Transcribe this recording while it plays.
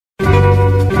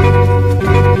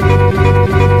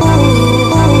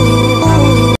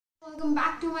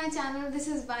my channel. This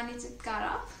is BAANI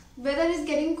CHITKARA. Weather is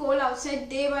getting cold outside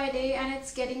day by day and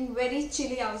it's getting very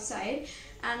chilly outside.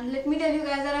 And let me tell you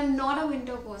guys that I'm not a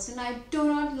winter person. I do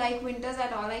not like winters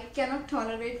at all. I cannot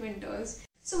tolerate winters.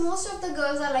 So most of the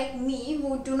girls are like me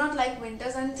who do not like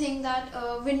winters and think that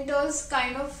winters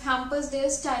kind of hampers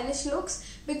their stylish looks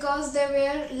because they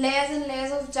wear layers and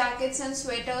layers of jackets and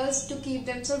sweaters to keep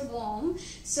themselves warm.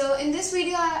 So in this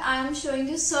video I am showing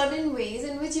you certain ways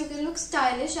in which you can look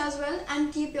stylish as well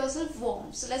and keep yourself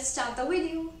warm. So let's start the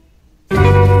video.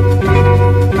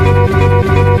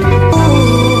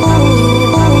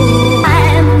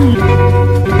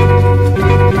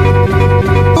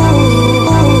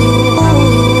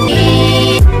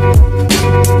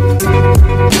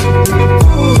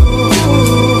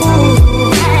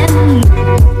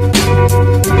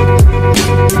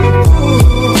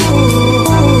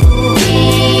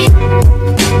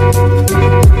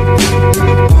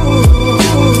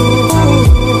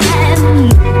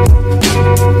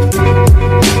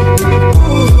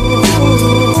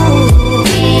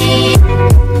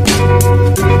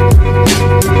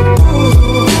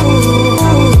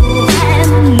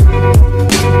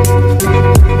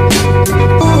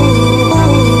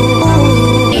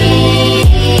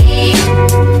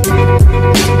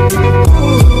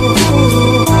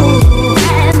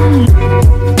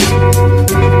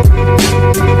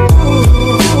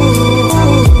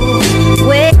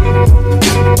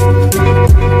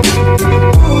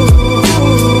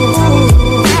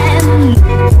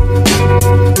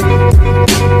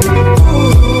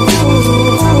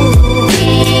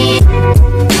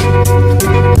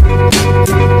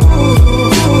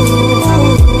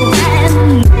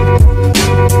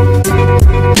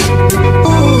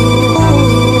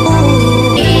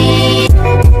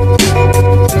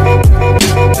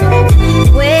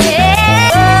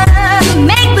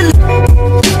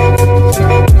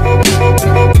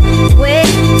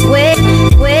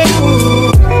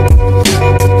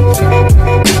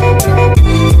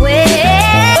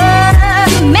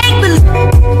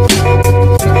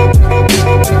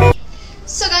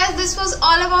 This was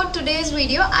all about today's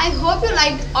video. I hope you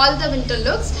liked all the winter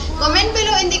looks. Comment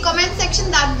below in the comment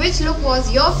section that which look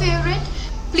was your favorite.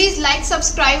 Please like,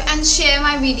 subscribe and share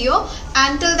my video.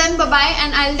 Until then, bye bye,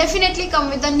 and I'll definitely come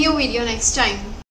with a new video next time.